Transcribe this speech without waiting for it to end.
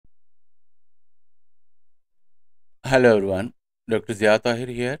Hello everyone, Dr. Zia Tahir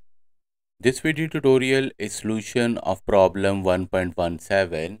here. This video tutorial is solution of problem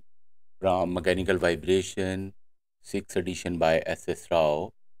 1.17 from Mechanical Vibration 6th edition by S.S.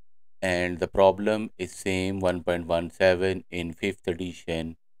 Rao, and the problem is same 1.17 in 5th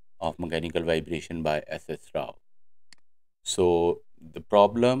edition of Mechanical Vibration by S.S. Rao. So the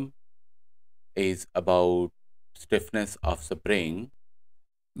problem is about stiffness of spring.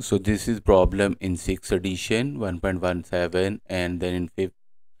 So this is problem in 6th edition 1.17, and then in 5th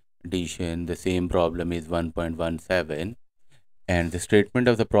edition the same problem is 1.17, and the statement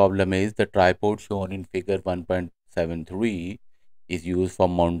of the problem is the tripod shown in figure 1.73 is used for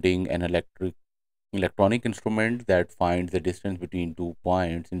mounting an electronic instrument that finds the distance between 2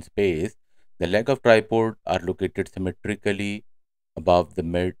 points in space. The leg of tripod are located symmetrically above the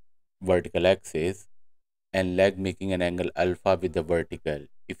mid vertical axis, and leg making an angle alpha with the vertical.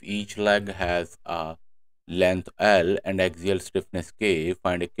 If each leg has a length L and axial stiffness K,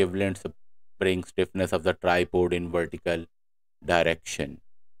 find equivalent spring stiffness of the tripod in vertical direction.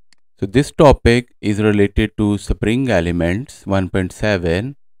 So this topic is related to spring elements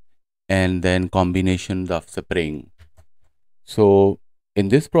 1.7 and then combinations of spring. So in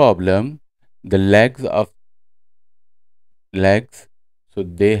this problem, the legs, so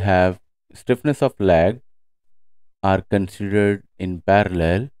they have stiffness of leg are considered in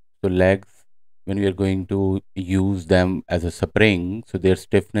parallel. So legs, when we are going to use them as a spring, so their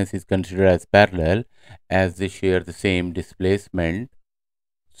stiffness is considered as parallel as they share the same displacement.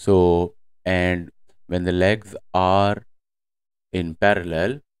 So, and when the legs are in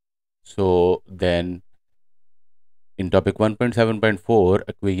parallel, so then in topic 1.7.4,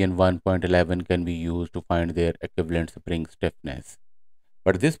 equation 1.11 can be used to find their equivalent spring stiffness.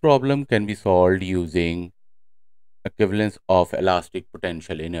 But this problem can be solved using equivalence of elastic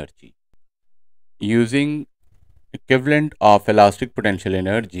potential energy. Using equivalent of elastic potential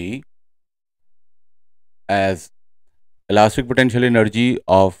energy, as elastic potential energy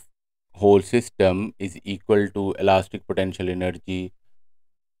of whole system is equal to elastic potential energy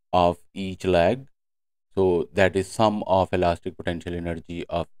of each leg. So that is sum of elastic potential energy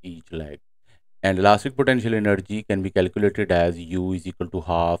of each leg. And elastic potential energy can be calculated as U is equal to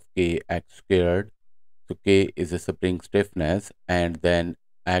half k x squared. So k is the spring stiffness and then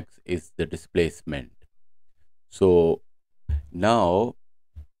x is the displacement. So now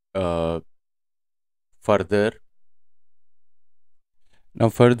uh, further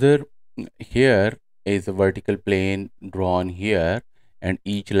further, here is a vertical plane drawn here, and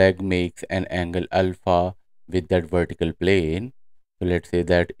each leg makes an angle alpha with that vertical plane. So let's say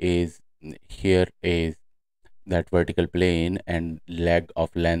that is here is that vertical plane, and leg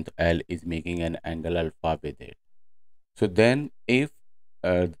of length L is making an angle alpha with it. So then if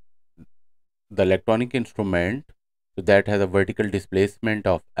uh, the electronic instrument, so that has a vertical displacement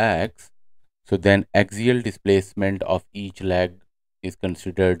of x, so then axial displacement of each leg is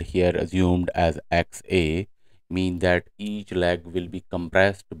considered here assumed as xa, mean that each leg will be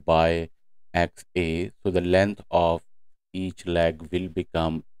compressed by xa, so the length of each leg will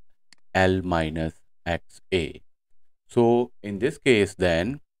become L minus xa. So in this case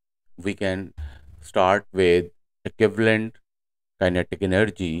then we can start with equivalent kinetic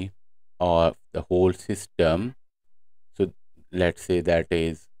energy of the whole system. So let's say that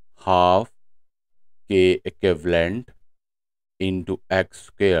is half k equivalent into x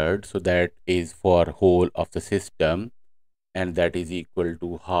squared, so that is for whole of the system, and that is equal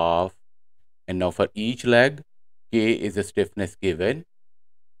to half. And now for each leg, k is the stiffness given,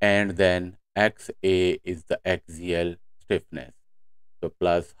 and then xa is the axial stiffness, so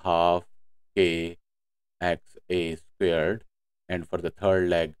plus half k xa squared, and for the third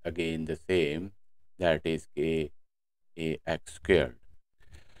leg again the same, that is k a x squared.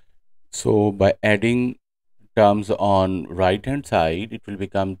 So by adding terms on right hand side, it will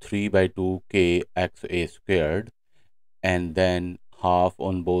become 3 by 2 k xa squared, and then half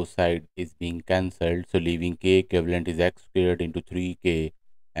on both sides is being cancelled, so leaving k equivalent is x squared into 3k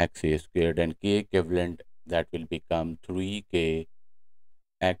xa squared, and k equivalent that will become 3k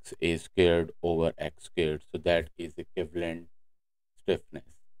xa squared over x squared, so that is equivalent stiffness.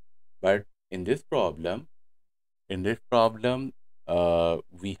 But in this problem,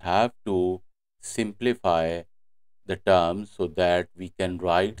 we have to simplify the terms so that we can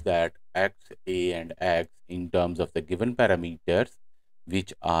write that x, a, and x in terms of the given parameters,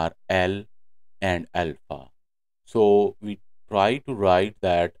 which are L and alpha. So we try to write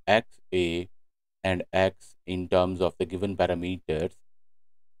that x, a, and x in terms of the given parameters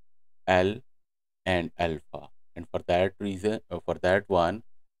L and alpha. And for that reason, for that one,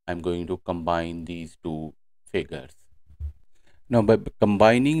 I'm going to combine these two figures. Now, by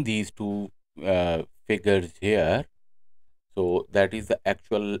combining these two figures here, so that is the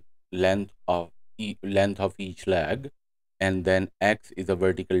actual length of each leg, and then x is a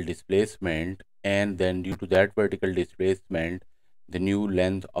vertical displacement, and then due to that vertical displacement, the new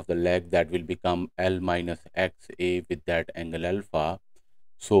length of the leg that will become L minus XA with that angle alpha.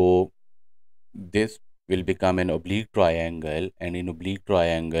 So this will become an oblique triangle, and in oblique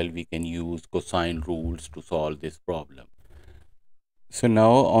triangle we can use cosine rules to solve this problem. So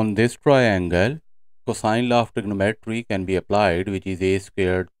now on this triangle, cosine law of trigonometry can be applied, which is a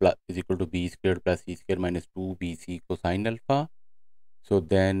squared plus is equal to b squared plus c squared minus 2bc cosine alpha. So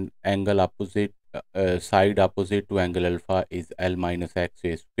then angle opposite, side opposite to angle alpha is L minus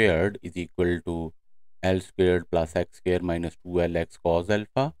xa squared is equal to L squared plus x squared minus 2lx cos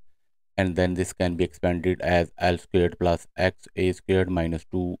alpha. And then this can be expanded as L squared plus xa squared minus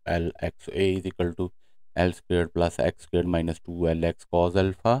 2lxa is equal to L squared plus x squared minus 2lx cos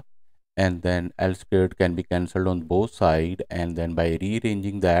alpha. And then L squared can be cancelled on both sides, and then by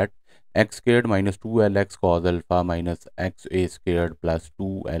rearranging that, x squared minus 2lx cos alpha minus xa squared plus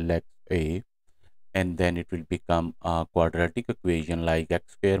 2lxa, and then it will become a quadratic equation like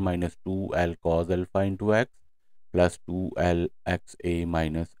x squared minus 2l cos alpha into x plus 2lxa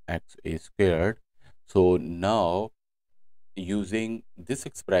minus xa squared. So now using this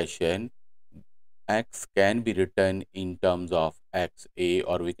expression, x can be written in terms of xa,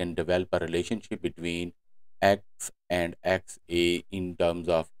 or we can develop a relationship between x and xa in terms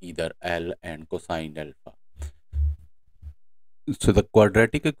of either L and cosine alpha. So the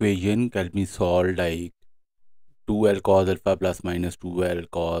quadratic equation can be solved like 2l cos alpha plus minus 2l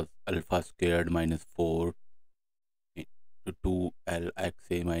cos alpha squared minus 4 to 2l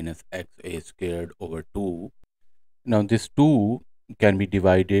xa minus xa squared over 2. Now this 2 can be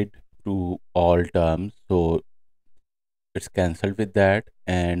divided to all terms, so it's cancelled with that,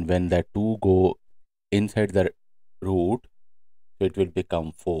 and when that 2 go inside the root, so it will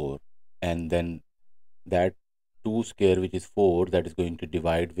become 4, and then that 2 square, which is 4, that is going to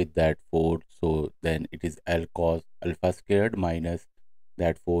divide with that 4, so then it is L cos alpha squared minus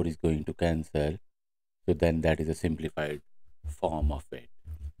that 4 is going to cancel, so then that is a simplified form of it.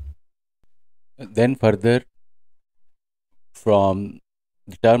 Then further, from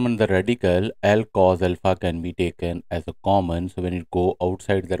determine the radical, L cos alpha can be taken as a common, so when it go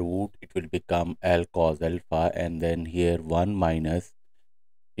outside the root, it will become L cos alpha, and then here 1 minus,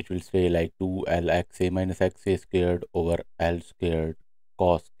 it will stay like 2l xa minus xa squared over L squared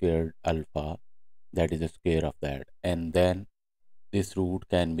cos squared alpha, that is the square of that, and then this root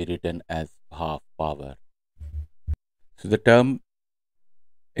can be written as half power. So the term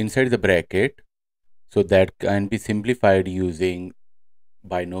inside the bracket, so that can be simplified using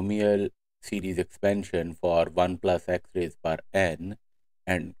binomial series expansion for 1 plus x raised power n,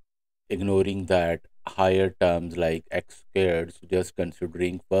 and ignoring that higher terms like x squared, so just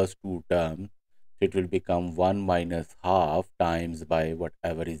considering first two terms, it will become 1 minus half times by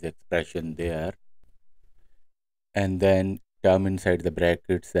whatever is expression there, and then term inside the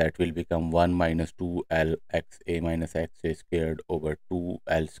brackets, that will become 1 minus 2l xa minus xa squared over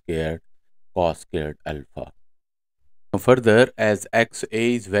 2l squared cos squared alpha. Further, as xa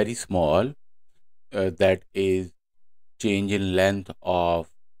is very small, that is change in length of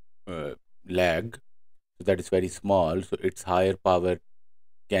leg, so that is very small, so its higher power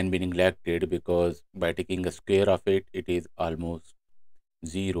can be neglected, because by taking a square of it, it is almost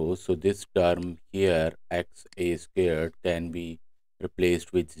 0. So this term here, xa squared, can be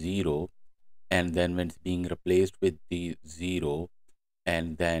replaced with 0, and then when it's being replaced with the 0,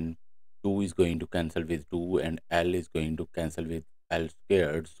 and then 2 is going to cancel with 2, and L is going to cancel with L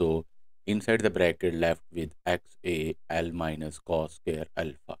squared, so inside the bracket left with xa L minus cos square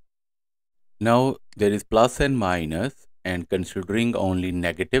alpha. Now there is plus and minus, and considering only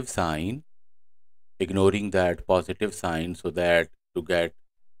negative sign, ignoring that positive sign, so that to get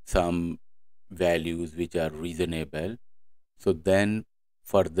some values which are reasonable, so then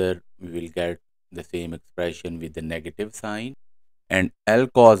further we will get the same expression with the negative sign, and L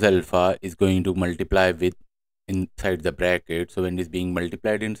cos alpha is going to multiply with inside the bracket, so when it is being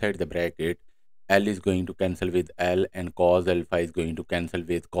multiplied inside the bracket, L is going to cancel with L, and cos alpha is going to cancel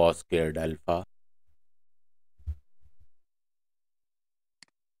with cos squared alpha.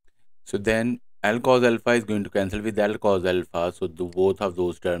 So then L cos alpha is going to cancel with L cos alpha, so both of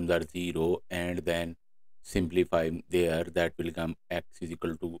those terms are 0, and then simplify there, that will become x is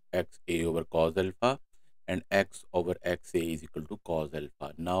equal to xa over cos alpha, and x over xa is equal to cos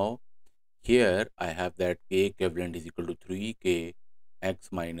alpha. Now here I have that k equivalent is equal to 3k x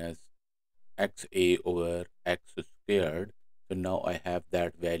minus xa over x squared, So now I have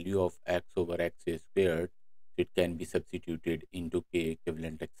that value of x over xa squared. It can be substituted into K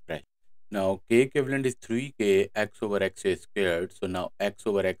equivalent expression. Now K equivalent is 3K x over xa squared. So now x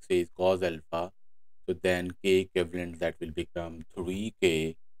over xa is cos alpha. So then K equivalent that will become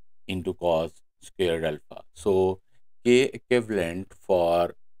 3K into cos squared alpha. So K equivalent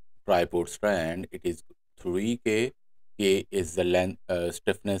for tripod strand, it is 3K. K is the length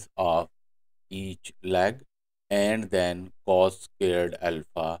stiffness of each leg, and then cos squared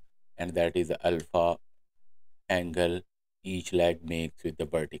alpha, and that is the alpha angle each leg makes with the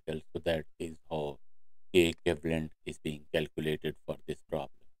vertical. So that is how K equivalent is being calculated for this problem.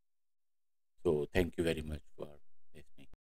 So thank you very much for